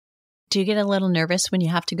Do you get a little nervous when you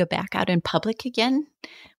have to go back out in public again?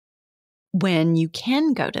 When you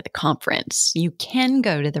can go to the conference, you can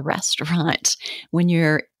go to the restaurant, when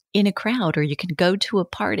you're in a crowd, or you can go to a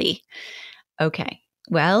party. Okay,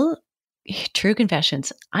 well, true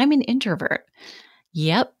confessions, I'm an introvert.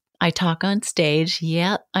 Yep, I talk on stage.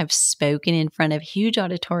 Yep, I've spoken in front of huge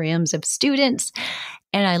auditoriums of students,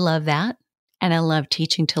 and I love that. And I love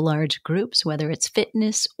teaching to large groups, whether it's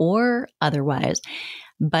fitness or otherwise.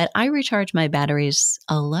 But I recharge my batteries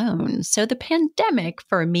alone. So the pandemic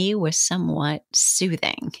for me was somewhat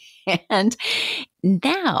soothing. And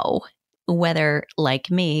now, whether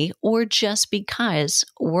like me or just because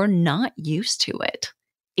we're not used to it,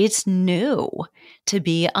 it's new to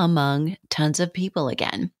be among tons of people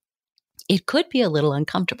again. It could be a little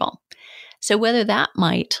uncomfortable. So whether that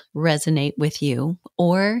might resonate with you,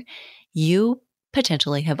 or you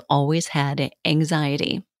potentially have always had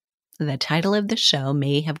anxiety, the title of the show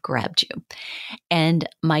may have grabbed you. And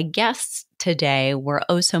my guests today were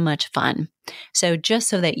oh so much fun. So just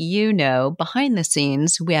so that you know, behind the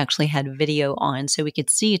scenes, we actually had video on so we could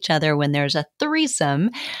see each other when there's a threesome.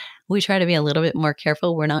 We try to be a little bit more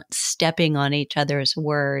careful. We're not stepping on each other's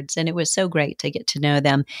words. And it was so great to get to know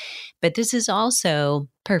them. But this is also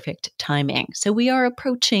perfect timing. So we are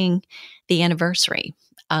approaching the anniversary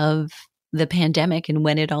of the pandemic and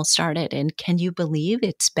when it all started. And can you believe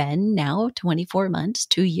it's been now 24 months,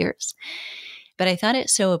 2 years? But I thought it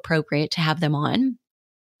so appropriate to have them on. And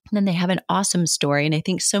then they have an awesome story. And I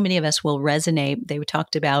think so many of us will resonate. They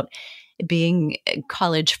talked about being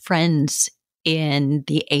college friends in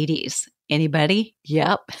the 80s. Anybody?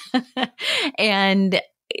 Yep. And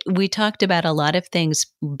we talked about a lot of things,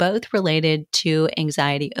 both related to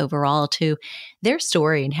anxiety overall, to their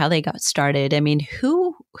story and how they got started. I mean,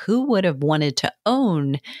 who would have wanted to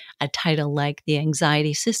own a title like the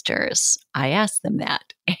Anxiety Sisters? I asked them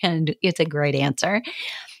that, and it's a great answer.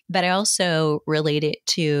 But I also relate it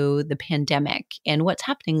to the pandemic and what's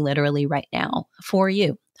happening literally right now for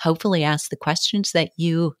you. Hopefully ask the questions that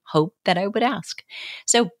you hope that I would ask.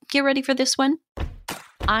 So get ready for this one.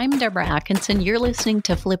 I'm Deborah Atkinson. You're listening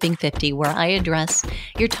to Flipping 50, where I address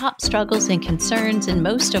your top struggles and concerns, and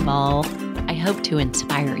most of all, I hope to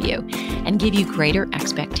inspire you and give you greater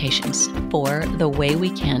expectations for the way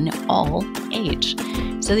we can all age,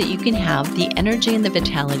 so that you can have the energy and the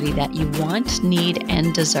vitality that you want, need,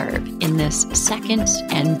 and deserve in this second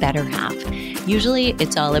and better half. Usually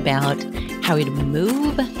it's all about how to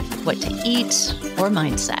move, what to eat, or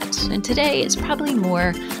mindset. And today it's probably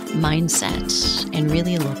more mindset and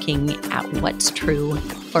really looking at what's true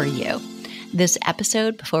for you. This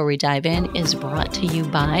episode, before we dive in, is brought to you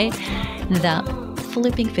by the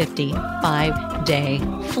Flipping 50 5-Day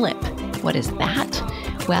Flip. What is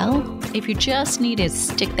that? Well, if you just need to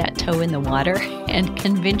stick that toe in the water and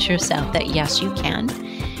convince yourself that yes, you can,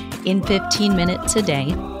 in 15 minutes a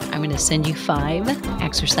day, I'm going to send you 5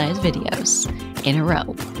 exercise videos in a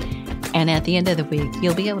row. And at the end of the week,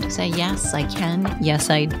 you'll be able to say, yes, I can. Yes,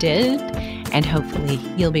 I did. And hopefully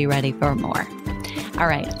you'll be ready for more. All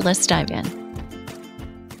right, let's dive in.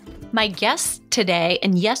 My guests today,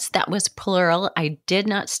 and yes, that was plural, I did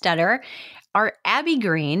not stutter, are Abby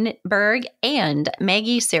Greenberg and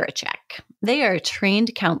Maggie Sarachek. They are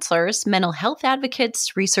trained counselors, mental health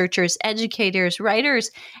advocates, researchers, educators,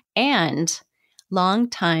 writers, and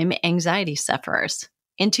longtime anxiety sufferers.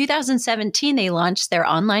 In 2017, they launched their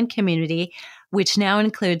online community, which now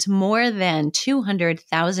includes more than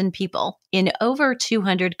 200,000 people in over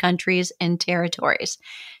 200 countries and territories.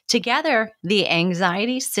 Together, the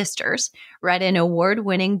Anxiety Sisters write an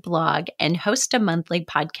award-winning blog and host a monthly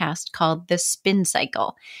podcast called The Spin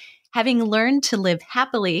Cycle. Having learned to live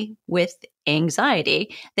happily with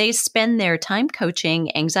anxiety, they spend their time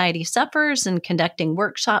coaching anxiety sufferers and conducting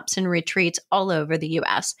workshops and retreats all over the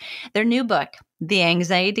U.S. Their new book, The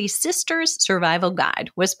Anxiety Sisters Survival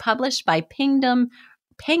Guide, was published by Penguin,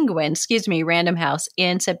 Random House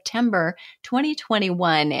in September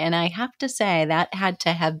 2021. And I have to say that had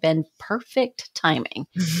to have been perfect timing.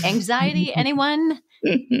 Anxiety, anyone?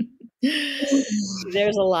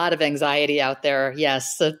 There's a lot of anxiety out there.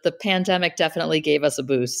 Yes, the pandemic definitely gave us a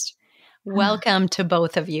boost. Welcome to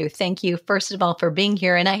both of you. Thank you, first of all, for being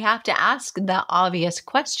here. And I have to ask the obvious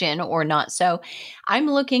question, or not so. I'm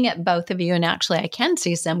looking at both of you, and actually I can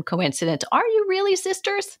see some coincidence. Are you really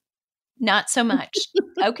sisters? Not so much.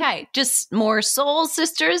 Okay. Just more soul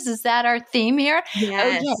sisters. Is that our theme here?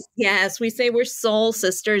 Yes. Okay. Yes. We say we're soul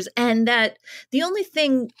sisters, and that the only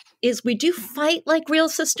thing is we do fight like real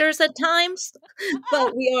sisters at times,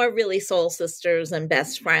 but we are really soul sisters and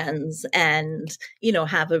best friends and,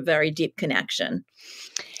 have a very deep connection.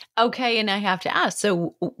 Okay, and I have to ask,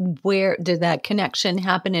 so where did that connection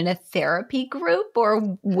happen, in a therapy group, or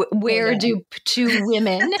Oh, where no. do two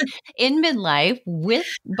women in midlife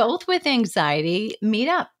with anxiety meet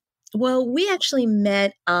up? Well, we actually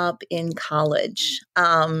met up in college.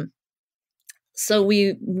 So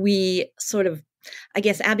we sort of, I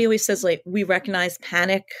guess Abby always says, like, we recognize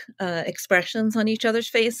panic expressions on each other's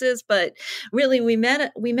faces, but really we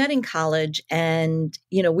met in college, and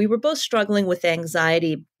we were both struggling with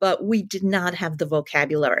anxiety, but we did not have the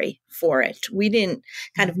vocabulary for it. We didn't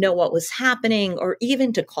kind of know what was happening, or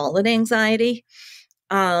even to call it anxiety.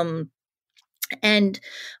 Um, and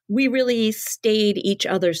we really stayed each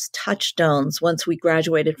other's touchstones once we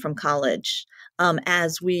graduated from college,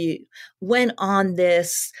 as we went on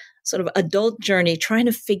this sort of adult journey trying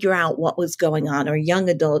to figure out what was going on, or young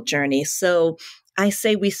adult journey. So I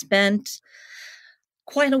say we spent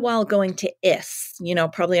quite a while going to IS,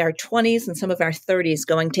 probably our 20s and some of our 30s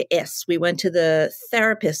going to IS. We went to the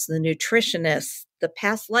therapist, the nutritionist, the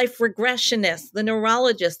past life regressionist, the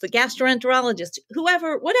neurologist, the gastroenterologist,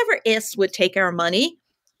 whatever IS would take our money,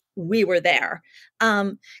 we were there.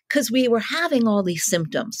 Because we were having all these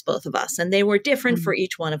symptoms, both of us, and they were different for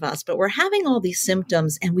each one of us, but we're having all these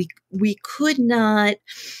symptoms, and we could not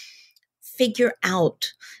figure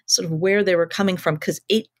out sort of where they were coming from, because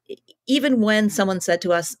even when someone said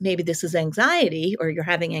to us, maybe this is anxiety, or you're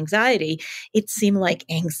having anxiety, it seemed like,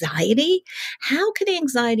 anxiety? How could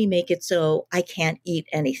anxiety make it so I can't eat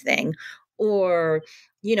anything? Or,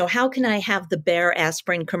 how can I have the Bear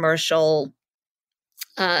aspirin commercial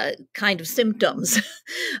kind of symptoms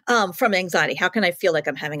from anxiety? How can I feel like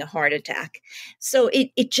I'm having a heart attack? So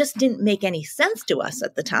it just didn't make any sense to us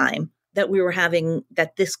at the time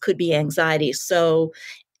that this could be anxiety. So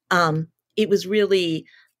it was really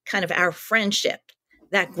kind of our friendship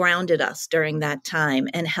that grounded us during that time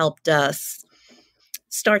and helped us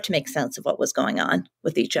start to make sense of what was going on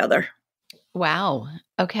with each other. Wow.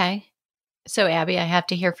 Okay. So, Abby, I have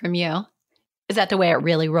to hear from you. Is that the way it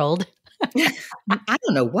really rolled? I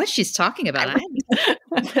don't know what she's talking about.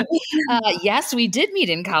 Yes, we did meet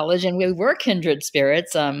in college, and we were kindred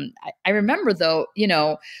spirits. I remember, though,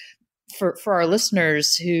 for our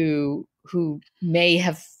listeners who may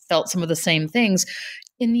have felt some of the same things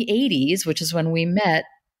in the 80s, which is when we met,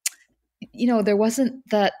 there wasn't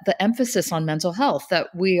the emphasis on mental health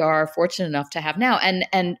that we are fortunate enough to have now.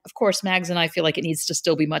 And of course, Mags and I feel like it needs to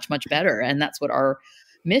still be much, much better. And that's what our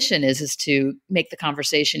mission is to make the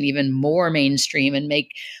conversation even more mainstream, and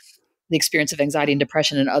make the experience of anxiety and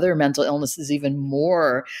depression and other mental illnesses even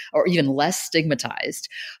more, or even less, stigmatized.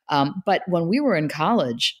 But when we were in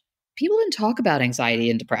college, people didn't talk about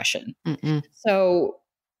anxiety and depression. Mm-mm. So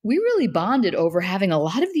we really bonded over having a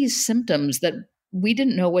lot of these symptoms that we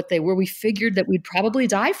didn't know what they were. We figured that we'd probably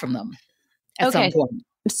die from them at some point.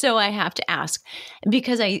 So I have to ask,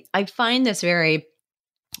 because I find this very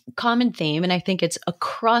common theme, and I think it's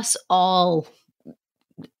across all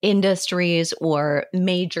industries or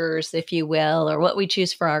majors, if you will, or what we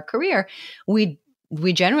choose for our career. We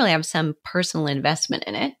generally have some personal investment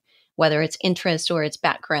in it, whether it's interest or it's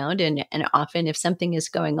background. And often if something is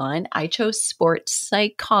going on, I chose sports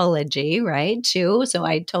psychology, right, too. So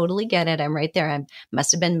I totally get it. I'm right there. I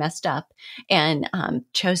must have been messed up, and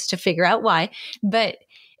chose to figure out why. But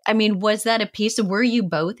I mean, was that a piece? Were you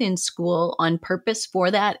both in school on purpose for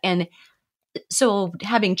that? And so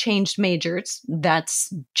having changed majors,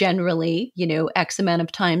 that's generally, X amount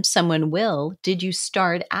of time someone will. Did you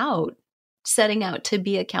start out setting out to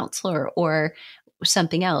be a counselor or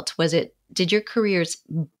something else? Did your careers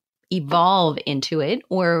evolve into it,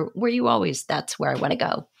 or were you always, that's where I want to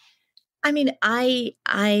go? I mean,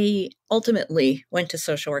 I ultimately went to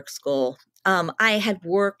social work school. I had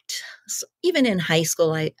worked, even in high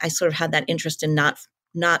school, I sort of had that interest in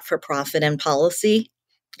not for profit and policy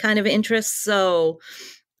kind of interest. So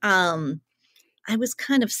I was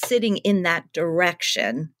kind of sitting in that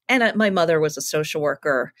direction. And my mother was a social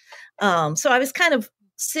worker. So I was kind of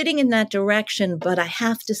sitting in that direction. But I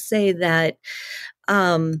have to say that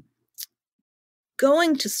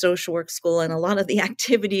going to social work school and a lot of the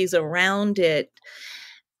activities around it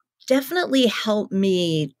definitely helped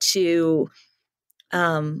me to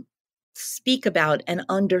speak about and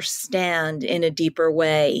understand in a deeper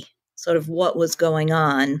way sort of what was going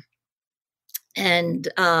on, and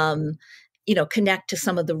connect to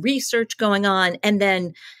some of the research going on. And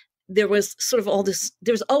then there was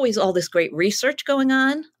always all this great research going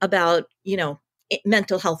on about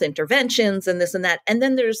mental health interventions and this and that, and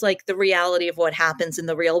then there's like the reality of what happens in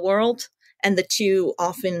the real world, and the two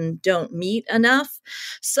often don't meet enough.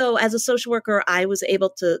 So as a social worker, I was able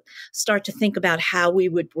to start to think about how we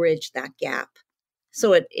would bridge that gap.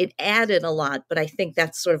 So it added a lot, but I think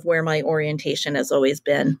that's sort of where my orientation has always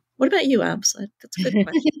been. What about you, Abs? That's a good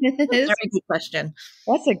question. Very good question.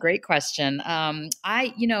 That's a great question.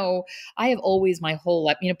 I have always my whole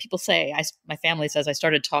life, people say, my family says I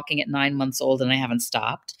started talking at 9 months old and I haven't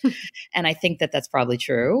stopped. And I think that that's probably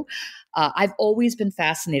true. I've always been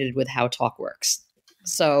fascinated with how talk works.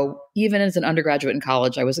 So even as an undergraduate in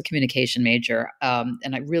college, I was a communication major.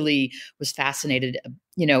 And I really was fascinated,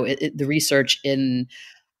 the research in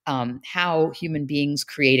how human beings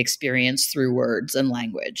create experience through words and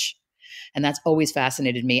language. And that's always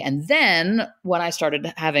fascinated me. And then when I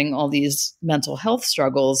started having all these mental health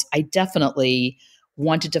struggles, I definitely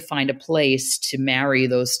wanted to find a place to marry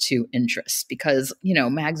those two interests because,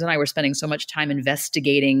 Mags and I were spending so much time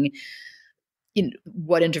investigating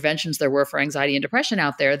what interventions there were for anxiety and depression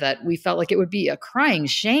out there that we felt like it would be a crying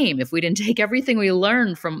shame if we didn't take everything we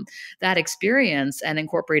learned from that experience and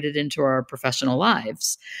incorporate it into our professional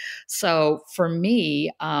lives. So for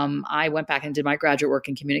me, I went back and did my graduate work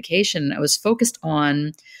in communication. I was focused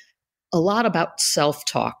on a lot about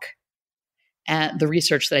self-talk. And the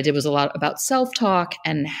research that I did was a lot about self-talk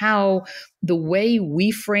and how the way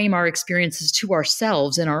we frame our experiences to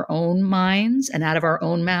ourselves in our own minds and out of our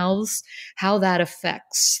own mouths, how that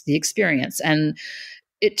affects the experience. And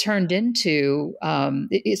it turned into,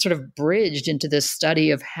 it sort of bridged into this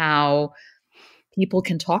study of how people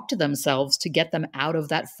can talk to themselves to get them out of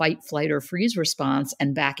that fight, flight, or freeze response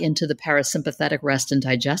and back into the parasympathetic rest and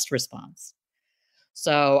digest response.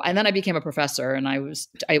 So, and then I became a professor, and I was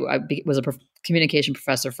a communication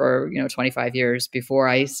professor for 25 years before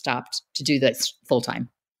I stopped to do this full time.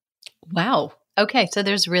 Wow. Okay, so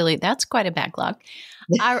that's quite a backlog.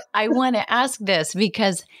 I want to ask this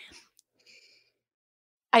because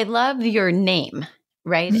I love your name,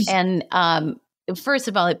 right? And first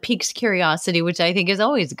of all, it piques curiosity, which I think is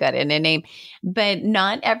always good in a name, but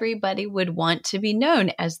not everybody would want to be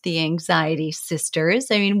known as the Anxiety Sisters.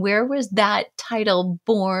 I mean, where was that title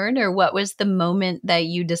born, or what was the moment that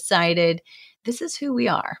you decided this is who we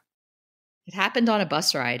are? It happened on a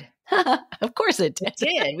bus ride. Of course it did.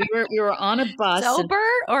 It did. We were on a bus. Sober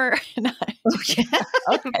or not? Okay.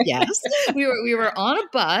 Yes. We were on a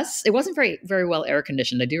bus. It wasn't very, very well air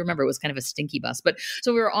conditioned. I do remember it was kind of a stinky bus. But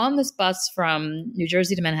so we were on this bus from New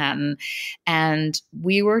Jersey to Manhattan, and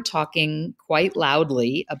we were talking quite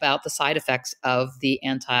loudly about the side effects of the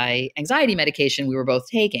anti-anxiety medication we were both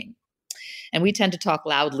taking. And we tend to talk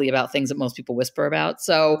loudly about things that most people whisper about.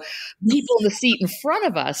 So people in the seat in front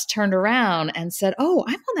of us turned around and said, "Oh,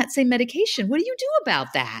 I'm on that same medication. What do you do about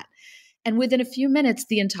that?" And within a few minutes,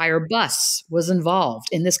 the entire bus was involved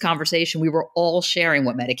in this conversation. We were all sharing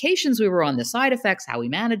what medications we were on, the side effects, how we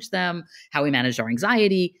managed them, how we managed our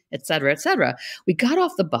anxiety, et cetera, et cetera. We got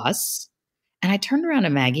off the bus, and I turned around to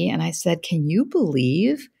Maggie and I said, "Can you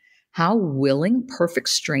believe how willing perfect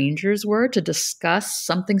strangers were to discuss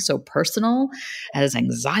something so personal as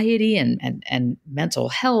anxiety and mental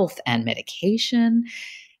health and medication?"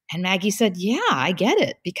 And Maggie said, "Yeah, I get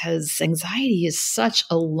it, because anxiety is such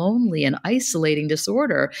a lonely and isolating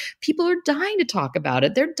disorder. People are dying to talk about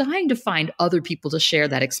it. They're dying to find other people to share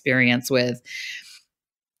that experience with."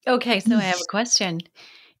 Okay, so I have a question.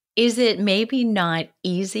 Is it maybe not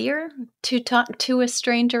easier to talk to a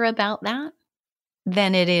stranger about that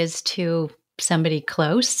than it is to somebody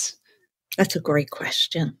close? That's a great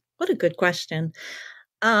question. What a good question.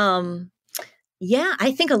 Yeah,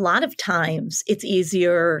 I think a lot of times it's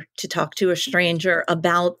easier to talk to a stranger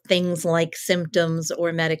about things like symptoms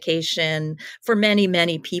or medication for many,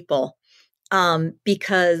 many people,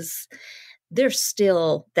 because there's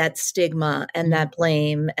still that stigma and that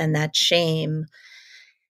blame and that shame.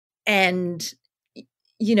 And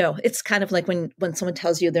it's kind of like when someone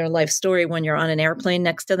tells you their life story when you're on an airplane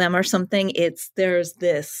next to them or something, there's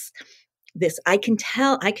this I can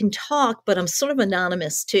talk, but I'm sort of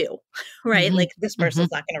anonymous too, right? Mm-hmm. Like this person's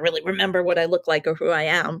not going to really remember what I look like or who I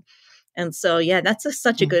am. And so, yeah, that's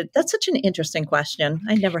such an interesting question.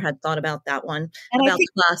 I never had thought about that one, about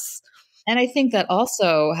class. And I think that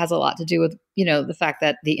also has a lot to do with, the fact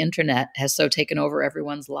that the internet has so taken over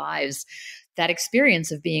everyone's lives. That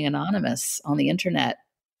experience of being anonymous on the internet,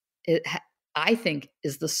 I think,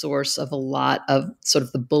 is the source of a lot of sort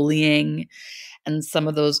of the bullying and some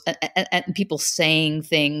of those, and people saying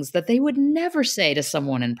things that they would never say to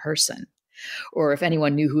someone in person, or if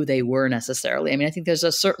anyone knew who they were necessarily. I mean, I think there's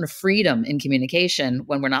a certain freedom in communication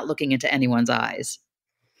when we're not looking into anyone's eyes.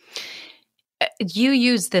 You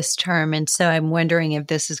use this term, and so I'm wondering if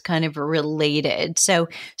this is kind of related. So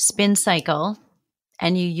spin cycle,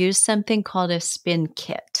 and you use something called a spin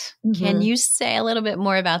kit. Mm-hmm. Can you say a little bit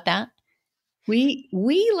more about that? We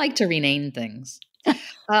like to rename things.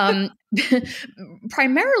 um,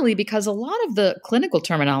 primarily because a lot of the clinical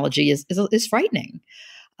terminology is frightening.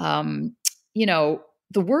 Um, you know,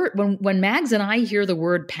 the word when Mags and I hear the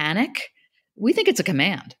word panic, we think it's a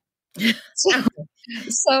command.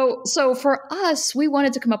 So for us, we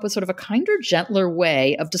wanted to come up with sort of a kinder, gentler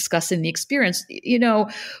way of discussing the experience. You know,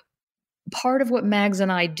 part of what Mags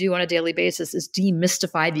and I do on a daily basis is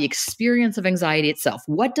demystify the experience of anxiety itself.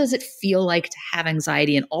 What does it feel like to have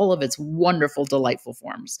anxiety in all of its wonderful, delightful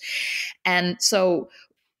forms? And so,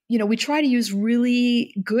 you know, we try to use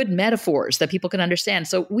really good metaphors that people can understand.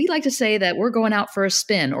 So we like to say that we're going out for a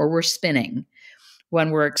spin or we're spinning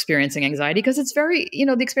when we're experiencing anxiety because it's very, you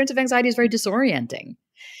know, the experience of anxiety is very disorienting.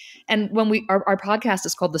 And when our podcast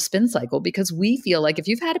is called The Spin Cycle because we feel like if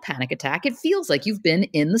you've had a panic attack, it feels like you've been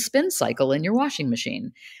in the spin cycle in your washing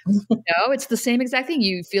machine. No, it's the same exact thing.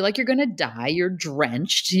 You feel like you're going to die. You're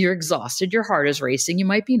drenched. You're exhausted. Your heart is racing. You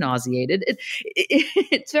might be nauseated.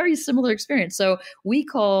 It's a very similar experience. So we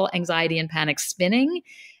call anxiety and panic spinning,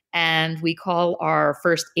 and we call our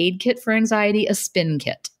first aid kit for anxiety a spin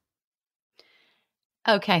kit.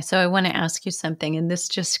 Okay, so I want to ask you something, and this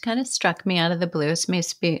just kind of struck me out of the blue. It's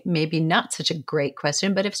maybe not such a great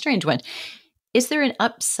question, but a strange one. Is there an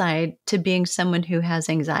upside to being someone who has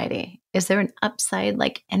anxiety? Is there an upside,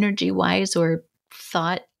 like energy-wise or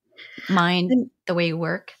thought, mind, the way you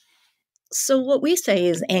work? So what we say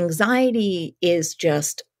is anxiety is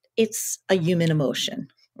just, it's a human emotion,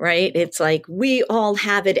 right? It's like we all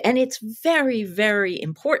have it, and it's very, very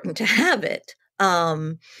important to have it.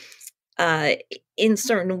 In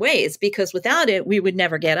certain ways, because without it, we would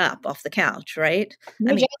never get up off the couch, right?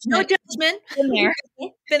 No judgment. Been there,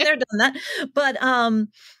 been there, done that. But I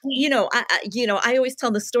always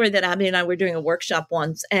tell the story that Abby and I were doing a workshop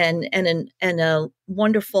once, and a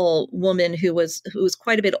wonderful woman who was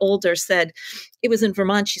quite a bit older said, it was in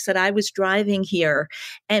Vermont. She said, I was driving here,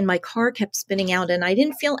 and my car kept spinning out, and I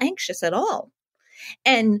didn't feel anxious at all.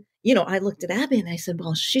 And I looked at Abby and I said,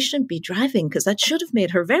 well, she shouldn't be driving because that should have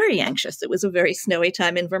made her very anxious. It was a very snowy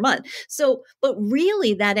time in Vermont. So, but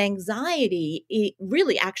really that anxiety, it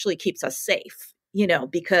really actually keeps us safe,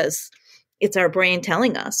 because it's our brain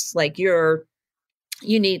telling us like you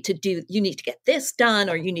need to get this done,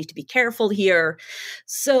 or you need to be careful here.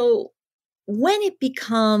 So when it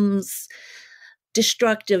becomes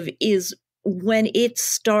destructive is when it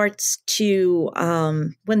starts to,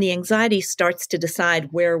 when the anxiety starts to decide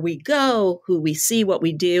where we go, who we see, what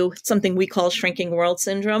we do, something we call shrinking world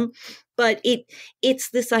syndrome. But it's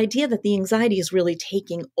this idea that the anxiety is really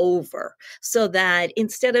taking over, so that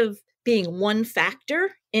instead of being one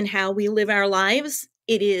factor in how we live our lives,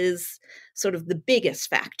 it is sort of the biggest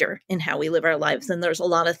factor in how we live our lives. And there's a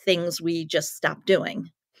lot of things we just stop doing.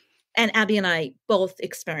 And Abby and I both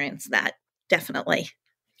experience that, definitely.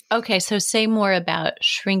 Okay, so say more about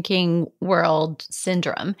shrinking world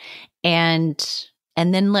syndrome, and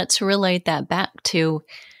then let's relate that back to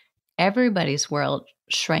everybody's world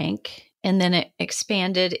shrank, and then it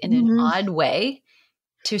expanded in an odd way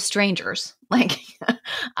to strangers. Like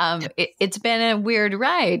it's been a weird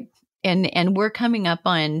ride, and we're coming up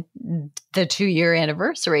on the 2-year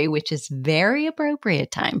anniversary, which is very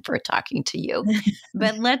appropriate time for talking to you.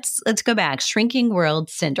 But let's go back. Shrinking world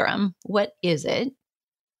syndrome. What is it?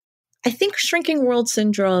 I think shrinking world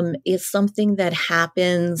syndrome is something that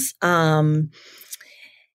happens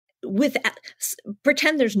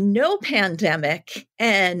pretend there's no pandemic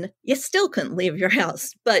and you still couldn't leave your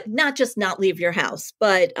house, but not just not leave your house.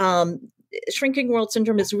 But shrinking world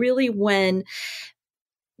syndrome is really when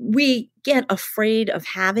we get afraid of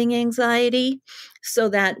having anxiety, so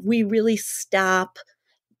that we really stop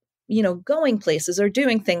going places or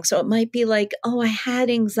doing things. So it might be like, oh, I had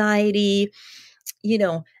anxiety,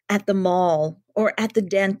 at the mall or at the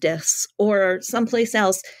dentist or someplace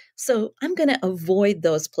else. So I'm going to avoid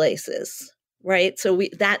those places, right? So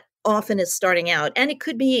that often is starting out. And it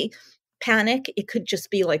could be panic. It could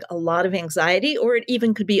just be like a lot of anxiety, or it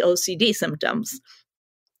even could be OCD symptoms.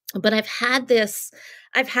 But I've had this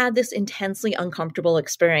intensely uncomfortable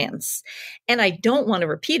experience, and I don't want to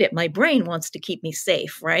repeat it. My brain wants to keep me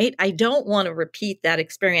safe, right? I don't want to repeat that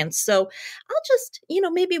experience. So I'll just,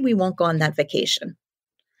 maybe we won't go on that vacation.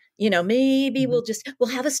 Maybe we'll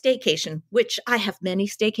have a staycation, which I have many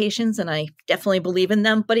staycations and I definitely believe in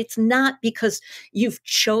them, but it's not because you've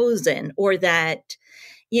chosen, or that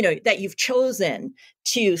you've chosen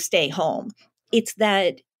to stay home. It's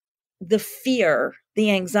that the fear,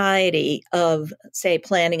 the anxiety of, say,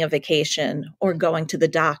 planning a vacation or going to the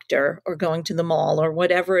doctor or going to the mall or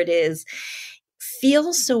whatever it is,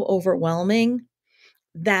 feels so overwhelming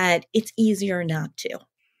that it's easier not to.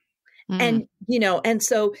 And, and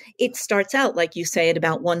so it starts out, like you say, at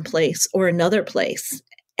about one place or another place.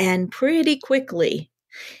 And pretty quickly,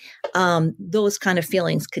 those kind of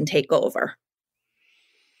feelings can take over.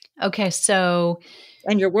 Okay. So,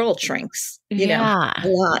 and your world shrinks, yeah, a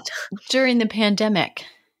lot. During the pandemic,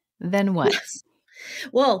 then what? Yes.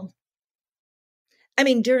 Well, I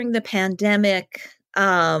mean, during the pandemic,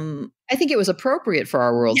 I think it was appropriate for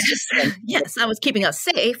our world. Yes, I was keeping us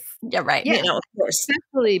safe. Yeah, right. Of course.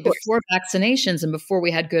 Especially before vaccinations and before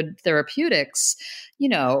we had good therapeutics,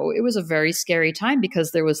 it was a very scary time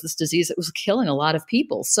because there was this disease that was killing a lot of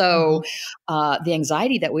people. So the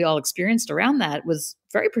anxiety that we all experienced around that was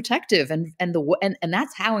very protective. And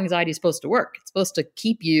that's how anxiety is supposed to work. It's supposed to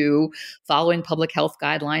keep you following public health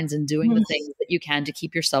guidelines and doing the things that you can to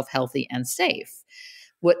keep yourself healthy and safe.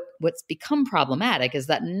 What's become problematic is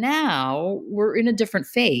that now we're in a different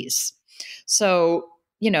phase. So,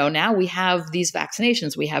 now we have these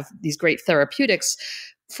vaccinations, we have these great therapeutics.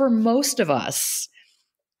 For most of us,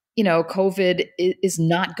 COVID is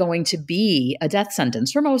not going to be a death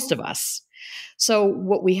sentence for most of us. So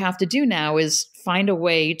what we have to do now is find a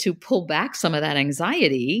way to pull back some of that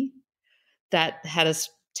anxiety that had us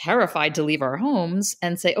terrified to leave our homes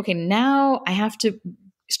and say, okay, now I have to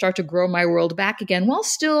start to grow my world back again while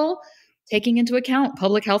still taking into account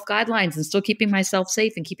public health guidelines and still keeping myself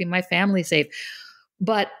safe and keeping my family safe.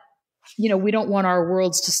 But, we don't want our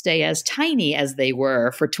worlds to stay as tiny as they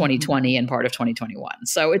were for 2020 and part of 2021.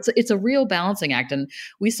 So it's a real balancing act. And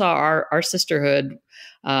we saw our sisterhood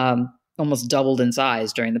almost doubled in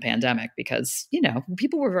size during the pandemic because,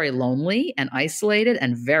 people were very lonely and isolated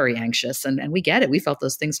and very anxious. And we get it. We felt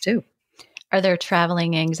those things too. Are there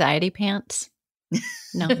traveling anxiety pants?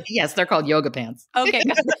 No. Yes, they're called yoga pants. Okay.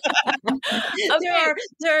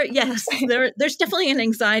 There's definitely an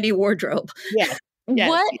anxiety wardrobe. Yes. Yes.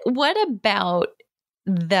 What about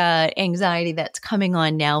the anxiety that's coming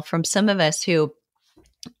on now from some of us who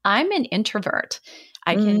I'm an introvert.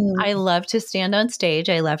 I love to stand on stage.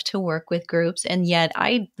 I love to work with groups, and yet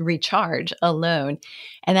I recharge alone.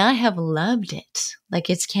 And I have loved it. Like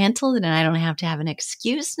it's canceled and I don't have to have an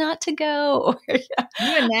excuse not to go. You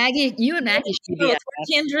and Maggie should be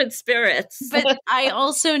kindred spirits. But I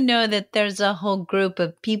also know that there's a whole group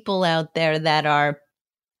of people out there that are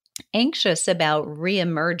anxious about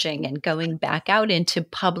reemerging and going back out into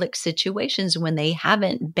public situations when they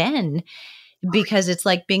haven't been. Because it's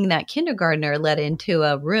like being that kindergartner let into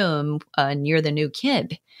a room and you're the new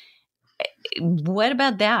kid. What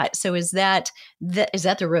about that? So is that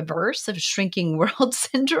the reverse of shrinking world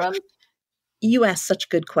syndrome? You ask such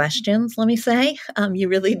good questions, let me say. You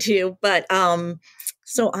really do. But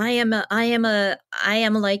so I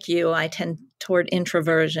am like you. I tend toward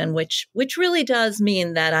introversion, which really does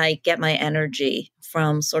mean that I get my energy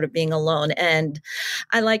from sort of being alone. And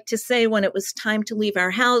I like to say when it was time to leave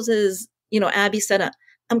our houses, Abby said,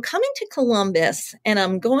 I'm coming to Columbus and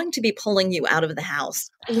I'm going to be pulling you out of the house,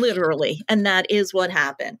 literally. And that is what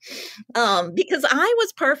happened. Because I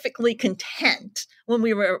was perfectly content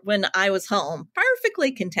when I was home,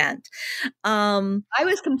 perfectly content. I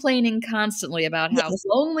was complaining constantly about how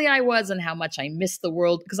lonely I was and how much I missed the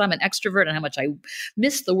world because I'm an extrovert and how much I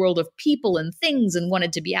missed the world of people and things and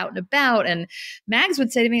wanted to be out and about. And Mags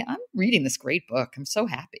would say to me, I'm reading this great book. I'm so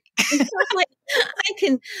happy.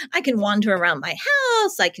 I can wander around my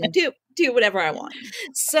house. I can do whatever I want.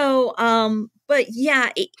 So, but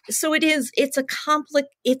yeah, it's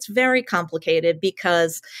very complicated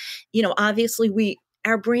because, obviously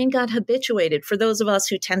our brain got habituated. For those of us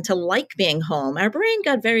who tend to like being home, our brain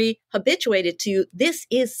got very habituated to this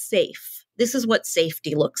is safe. This is what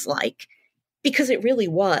safety looks like, because it really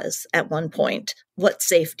was at one point what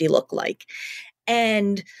safety looked like.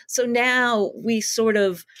 And so now we sort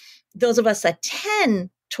of, those of us that tend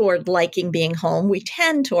toward liking being home, we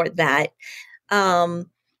tend toward that.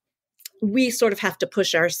 We sort of have to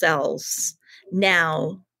push ourselves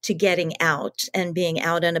now to getting out and being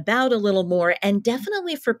out and about a little more. And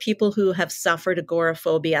definitely for people who have suffered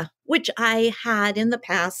agoraphobia, which I had in the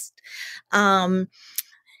past. Do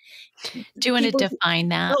you want to define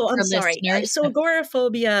that? Oh, I'm sorry. So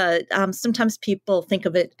agoraphobia, sometimes people think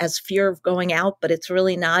of it as fear of going out, but it's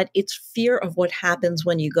really not. It's fear of what happens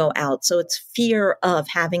when you go out. So it's fear of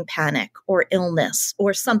having panic or illness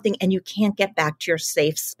or something, and you can't get back to your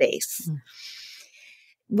safe space,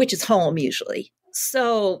 which is home usually.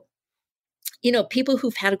 So, people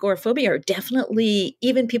who've had agoraphobia are definitely,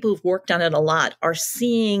 even people who've worked on it a lot, are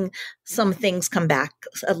seeing some things come back,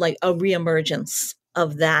 like a reemergence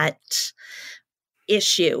of that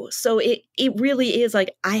issue. So it really is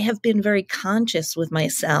like, I have been very conscious with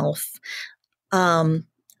myself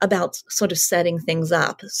about sort of setting things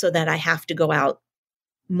up so that I have to go out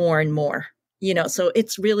more and more, so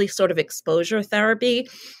it's really sort of exposure therapy.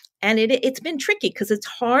 And it's been tricky because it's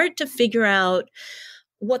hard to figure out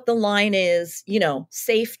what the line is,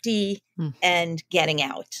 safety and getting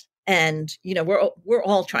out. And, we're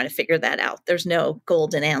all trying to figure that out. There's no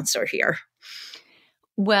golden answer here.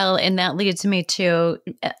 Well, and that leads me to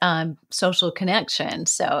social connection.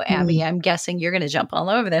 So, Abby, I'm guessing you're going to jump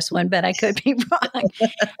all over this one, but I could be wrong.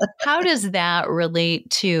 How does that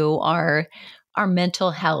relate to our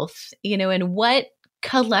mental health? And what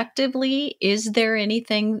collectively, is there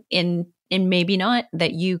anything in maybe not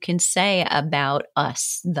that you can say about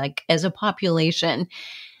us, like as a population,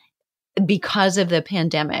 because of the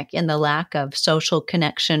pandemic and the lack of social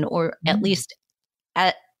connection, or at least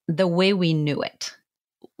at the way we knew it?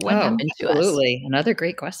 What happened to us? Absolutely. Another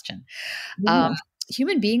great question. Yeah.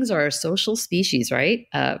 Human beings are a social species, right?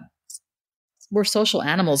 We're social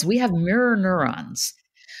animals. We have mirror neurons,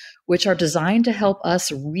 which are designed to help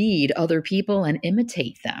us read other people and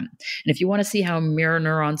imitate them. And if you want to see how mirror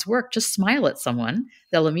neurons work, just smile at someone.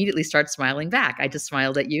 They'll immediately start smiling back. I just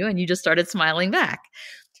smiled at you and you just started smiling back.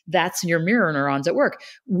 That's your mirror neurons at work.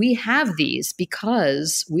 We have these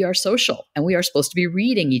because we are social and we are supposed to be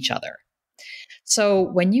reading each other. So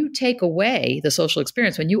when you take away the social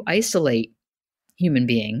experience, when you isolate human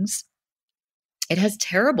beings, it has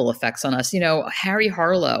terrible effects on us. Harry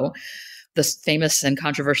Harlow, the famous and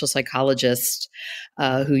controversial psychologist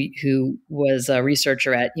who was a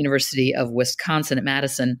researcher at University of Wisconsin at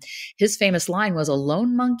Madison, his famous line was, "A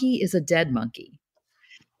lone monkey is a dead monkey."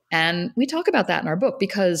 And we talk about that in our book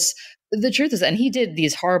because the truth is, and he did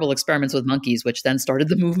these horrible experiments with monkeys, which then started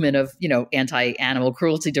the movement of, anti-animal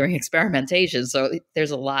cruelty during experimentation. So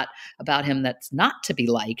there's a lot about him that's not to be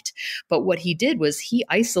liked. But what he did was he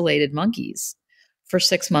isolated monkeys for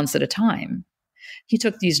 6 months at a time. He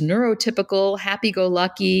took these neurotypical,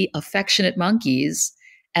 happy-go-lucky, affectionate monkeys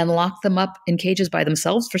and locked them up in cages by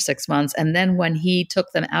themselves for 6 months. And then when he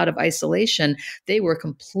took them out of isolation, they were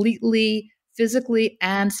completely physically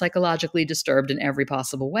and psychologically disturbed in every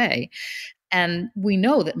possible way. And we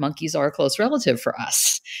know that monkeys are a close relative for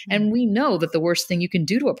us. And we know that the worst thing you can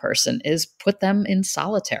do to a person is put them in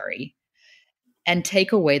solitary and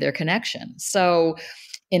take away their connection. So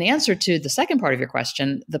in answer to the second part of your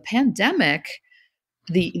question, the pandemic,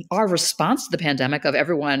 our response to the pandemic of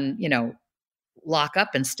everyone, lock up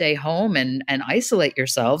and stay home and isolate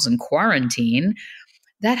yourselves and quarantine,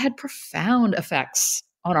 that had profound effects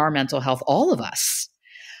on our mental health, all of us.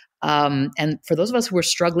 And for those of us who are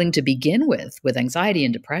struggling to begin with anxiety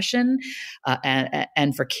and depression,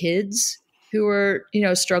 and for kids who are,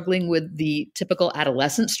 struggling with the typical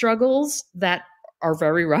adolescent struggles that are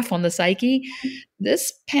very rough on the psyche,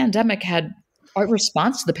 our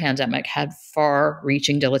response to the pandemic had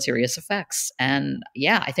far-reaching deleterious effects. And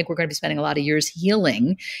I think we're going to be spending a lot of years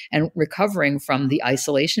healing and recovering from the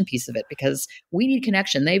isolation piece of it because we need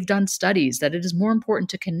connection. They've done studies that it is more important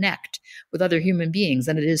to connect with other human beings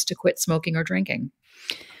than it is to quit smoking or drinking.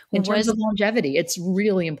 In terms of longevity, it's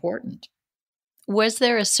really important. Was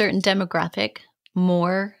there a certain demographic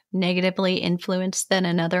more negatively influenced than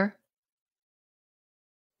another?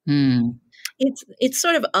 It's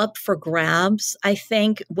sort of up for grabs, I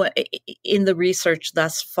think, in the research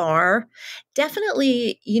thus far.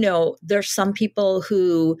 Definitely, there's some people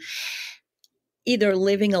who either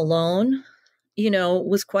living alone,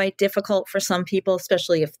 was quite difficult for some people,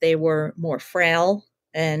 especially if they were more frail.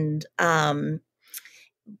 And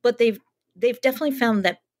but they've definitely found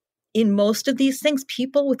that in most of these things,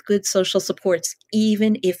 people with good social supports,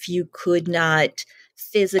 even if you could not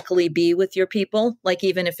physically be with your people, like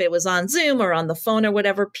even if it was on Zoom or on the phone or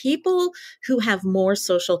whatever, people who have more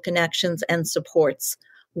social connections and supports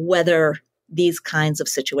weather these kinds of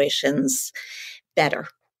situations better.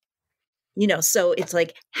 So it's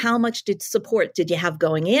like, how much support did you have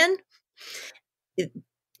going in?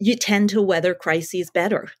 You tend to weather crises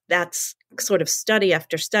better. That's sort of study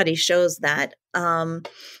after study shows that. And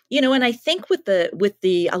I think with a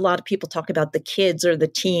lot of people talk about the kids or the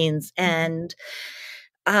teens, and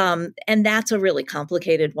that's a really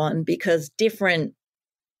complicated one because different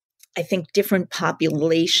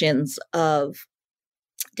populations of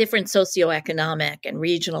different socioeconomic and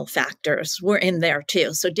regional factors were in there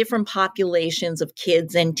too. So different populations of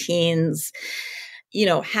kids and teens,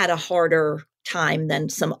 had a harder time than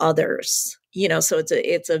some others, so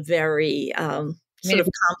it's a very sort of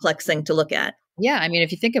complex thing to look at. Yeah. I mean,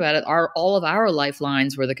 if you think about it, all of our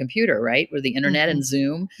lifelines were the computer, right? Were the internet and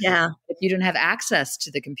Zoom. Yeah. If you didn't have access to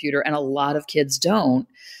the computer, and a lot of kids don't,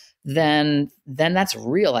 then that's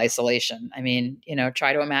real isolation. I mean,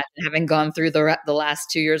 try to imagine having gone through the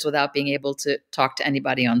last 2 years without being able to talk to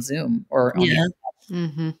anybody on Zoom or on the Yeah.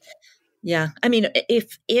 Mm-hmm. Yeah. I mean,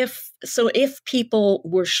 if people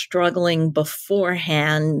were struggling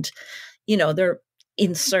beforehand, they're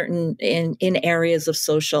in areas of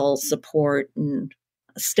social support and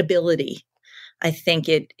stability, I think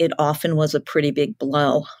it often was a pretty big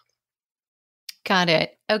blow. Got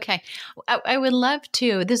it. Okay. I would love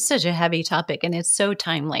to. This is such a heavy topic and it's so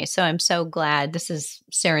timely. So I'm so glad this is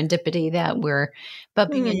serendipity that we're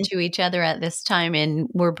bumping into each other at this time and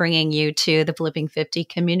we're bringing you to the Flipping 50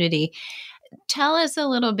 community. Tell us a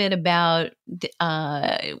little bit about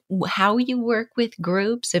how you work with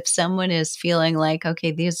groups. If someone is feeling like,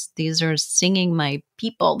 okay, these are singing my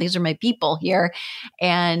people, these are my people here,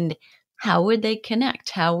 and how would they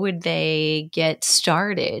connect? How would they get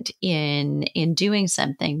started in doing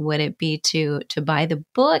something? Would it be to buy the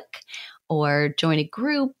book or join a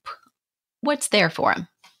group? What's there for them?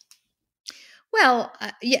 Well,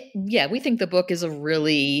 yeah, we think the book is a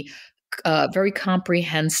really very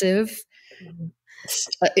comprehensive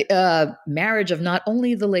marriage of not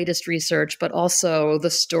only the latest research, but also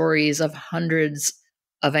the stories of hundreds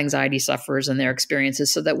of anxiety sufferers and their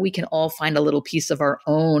experiences so that we can all find a little piece of our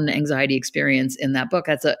own anxiety experience in that book.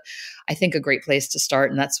 That's I think, a great place to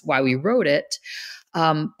start. And that's why we wrote it.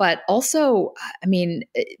 But also, I mean,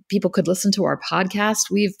 people could listen to our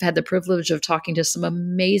podcast. We've had the privilege of talking to some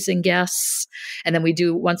amazing guests. And then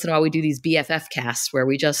once in a while, we do these BFF casts where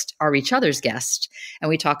we just are each other's guest and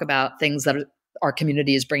we talk about things that our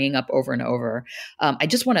community is bringing up over and over. I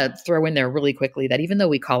just want to throw in there really quickly that even though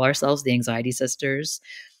we call ourselves the Anxiety Sisters,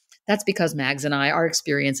 that's because Mags and I, our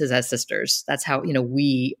experiences as sisters, that's how,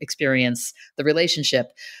 we experience the relationship.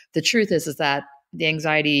 The truth is that the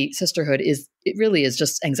anxiety sisterhood it really is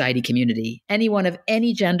just anxiety community. Anyone of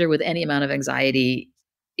any gender with any amount of anxiety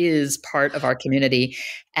is part of our community.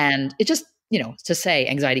 And it just, to say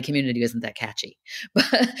anxiety community isn't that catchy,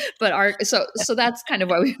 so that's kind of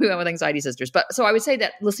why we went with Anxiety Sisters. But so I would say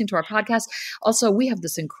that listening to our podcast, also we have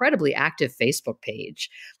this incredibly active Facebook page.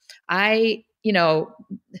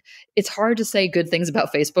 It's hard to say good things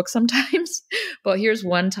about Facebook sometimes, but here's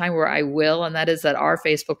one time where I will, and that is that our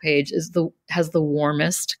Facebook page has the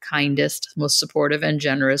warmest, kindest, most supportive and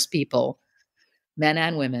generous people, men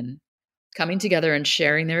and women, coming together and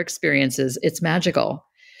sharing their experiences. It's magical.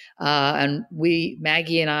 And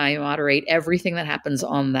Maggie and I moderate everything that happens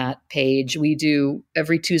on that page. We do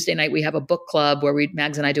every Tuesday night, we have a book club where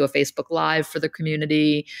Mags and I do a Facebook Live for the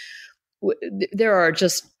community.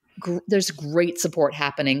 There's great support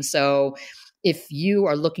happening. So if you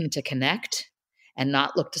are looking to connect and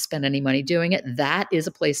not look to spend any money doing it, that is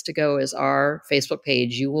a place to go, is our Facebook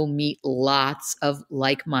page. You will meet lots of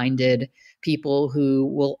like-minded people who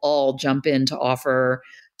will all jump in to offer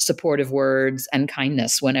supportive words and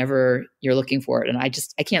kindness whenever you're looking for it. And I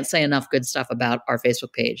can't say enough good stuff about our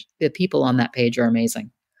Facebook page. The people on that page are amazing.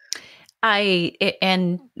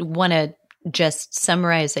 And want to just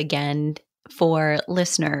summarize again for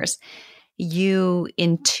listeners. You,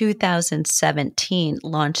 in 2017,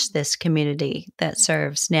 launched this community that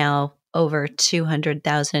serves now over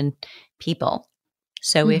 200,000 people.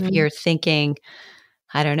 So if you're thinking,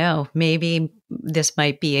 I don't know, maybe this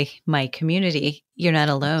might be my community, you're not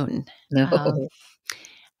alone. No.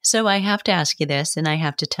 So I have to ask you this, and I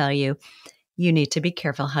have to tell you, you need to be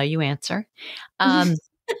careful how you answer.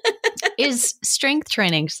 Is strength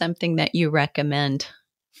training something that you recommend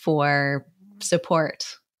for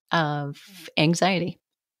support of anxiety?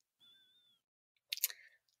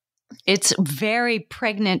 It's very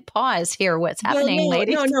pregnant pause here. What's happening,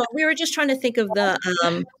 ladies? No. We were just trying to think of the.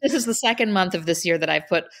 This is the second month of this year that I've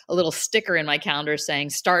put a little sticker in my calendar saying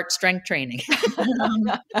 "Start strength training." So,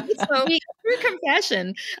 through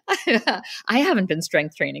compassion, I haven't been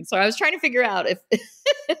strength training, so I was trying to figure out if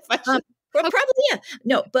I should. Well, probably, yeah.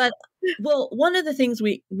 No, but one of the things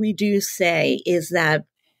we do say is that,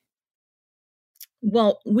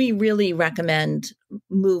 we really recommend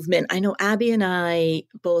movement. I know Abby and I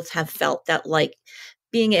both have felt that, like,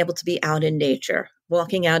 being able to be out in nature,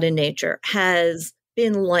 walking out in nature, has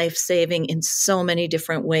been life-saving in so many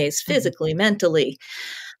different ways, physically, mentally.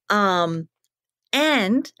 And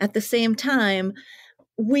at the same time,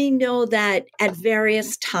 we know that at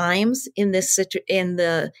various times in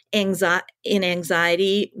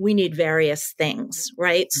anxiety, we need various things,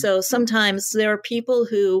 right? So sometimes there are people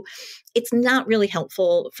who it's not really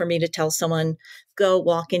helpful for me to tell someone, go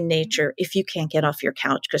walk in nature if you can't get off your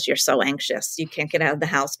couch because you're so anxious. You can't get out of the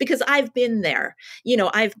house, because I've been there.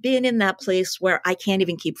 I've been in that place where I can't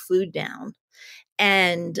even keep food down.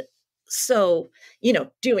 And So,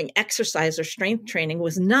 doing exercise or strength training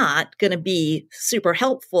was not going to be super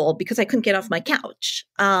helpful because I couldn't get off my couch.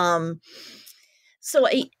 So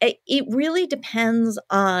it really depends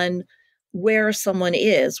on where someone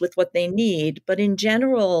is with what they need. But in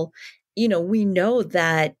general, we know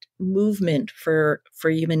that movement for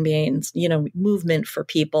human beings, movement for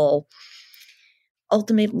people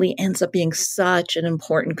ultimately ends up being such an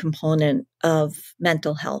important component of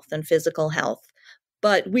mental health and physical health.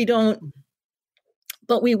 But we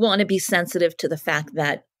want to be sensitive to the fact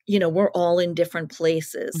that, we're all in different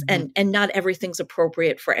places, and not everything's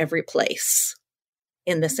appropriate for every place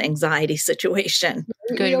in this anxiety situation.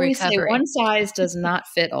 We always say one size does not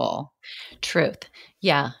fit all. Truth.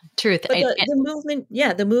 Yeah, truth. But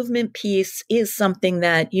the movement piece is something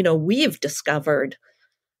that, we've discovered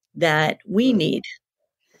that we need.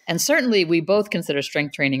 And certainly we both consider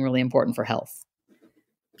strength training really important for health.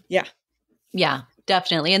 Yeah. Yeah,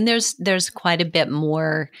 definitely. And there's quite a bit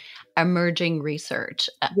more emerging research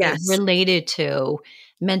related to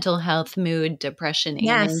mental health, mood, depression, and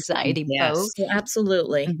anxiety both.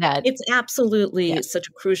 Absolutely. It's absolutely such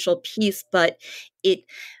a crucial piece, but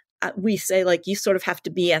we say, like, you sort of have to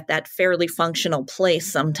be at that fairly functional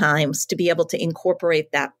place sometimes to be able to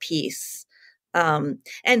incorporate that piece. And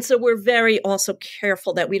so we're very also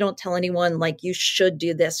careful that we don't tell anyone, like, you should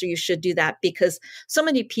do this or you should do that, because so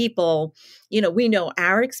many people, we know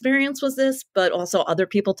our experience was this, but also other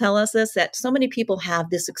people tell us this, that so many people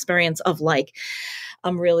have this experience of, like,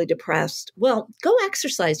 I'm really depressed. Well, go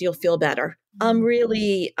exercise. You'll feel better. I'm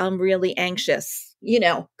really anxious.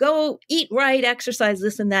 Go eat right, exercise,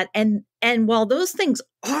 this and that. And while those things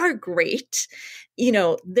are great,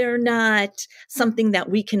 they're not something that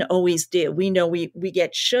we can always do. We know we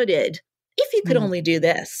get shoulded. If you could only do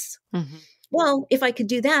this. Mm-hmm. Well, if I could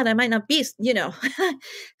do that, I might not be, it's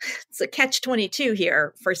a catch-22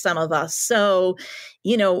 here for some of us. So,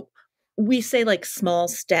 we say, like, small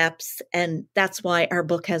steps, and that's why our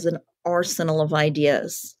book has an arsenal of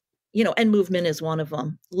ideas, and movement is one of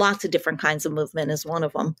them. Lots of different kinds of movement is one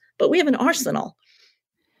of them, but we have an arsenal.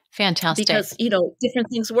 Fantastic. Because, different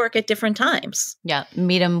things work at different times. Yeah.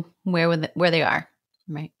 Meet them where they are.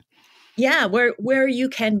 Right. Yeah. Where you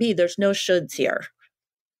can be. There's no shoulds here.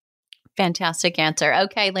 Fantastic answer.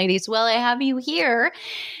 Okay, ladies. Well, I have you here.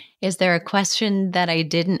 Is there a question that I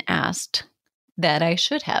didn't ask that I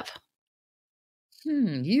should have?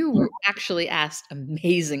 You actually asked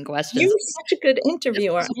amazing questions. You're such a good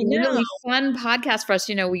interviewer. It's a really fun podcast for us.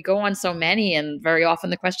 We go on so many, and very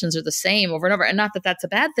often the questions are the same over and over. And not that that's a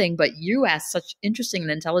bad thing, but you asked such interesting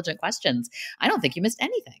and intelligent questions. I don't think you missed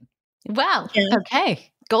anything. Wow. Yeah.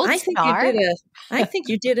 Okay. Gold star. I think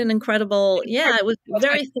you did an incredible, it was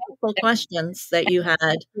very thoughtful questions that you had.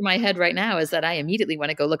 In my head right now is that I immediately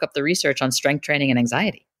want to go look up the research on strength training and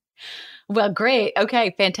anxiety. Well, great.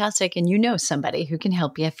 Okay, fantastic. And somebody who can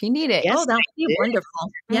help you if you need it. Yes, that would be wonderful.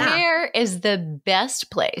 Yeah. Where is the best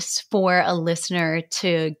place for a listener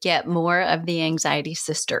to get more of the Anxiety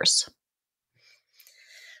Sisters?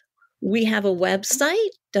 We have a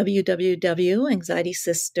website,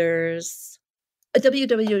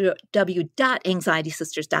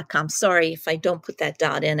 www.anxietysisters.com. Sorry if I don't put that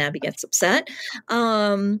dot in, Abby gets upset.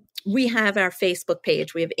 We have our Facebook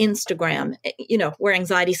page. We have Instagram. We're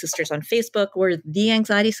Anxiety Sisters on Facebook. We're the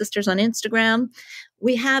Anxiety Sisters on Instagram.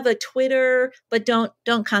 We have a Twitter, but don't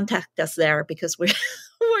contact us there because we're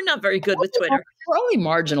not very good with Twitter. We're only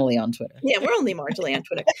marginally on Twitter. Yeah, we're only marginally on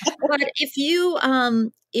Twitter. But if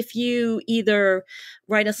you either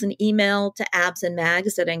write us an email to abs and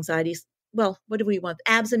mags at what do we want?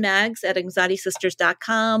 Abs and mags at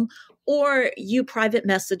anxietysisters.com, or you private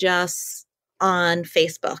message us on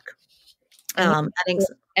Facebook.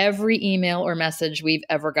 Every email or message we've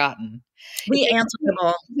ever gotten. We answer them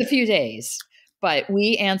all. A few days, but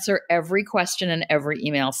we answer every question in every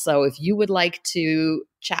email. So if you would like to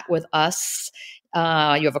chat with us, you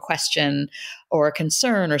have a question or a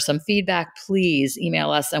concern or some feedback, please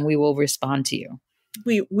email us and we will respond to you.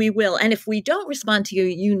 We will. And if we don't respond to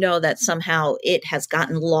you, that somehow it has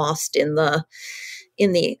gotten lost in the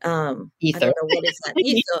ether. I don't know, what is that?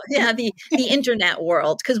 Ether. Yeah, the internet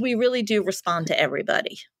world, because we really do respond to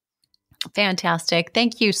everybody. Fantastic.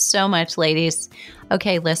 Thank you so much, ladies.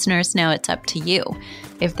 Okay, listeners, now it's up to you.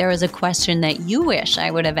 If there was a question that you wish I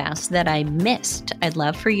would have asked that I missed, I'd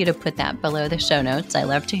love for you to put that below the show notes. I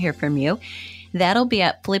love to hear from you. That'll be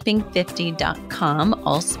at flipping50.com,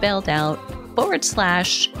 all spelled out,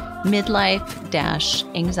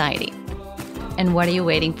 /midlife-anxiety. And what are you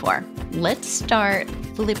waiting for? Let's start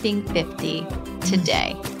flipping 50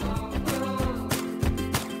 today.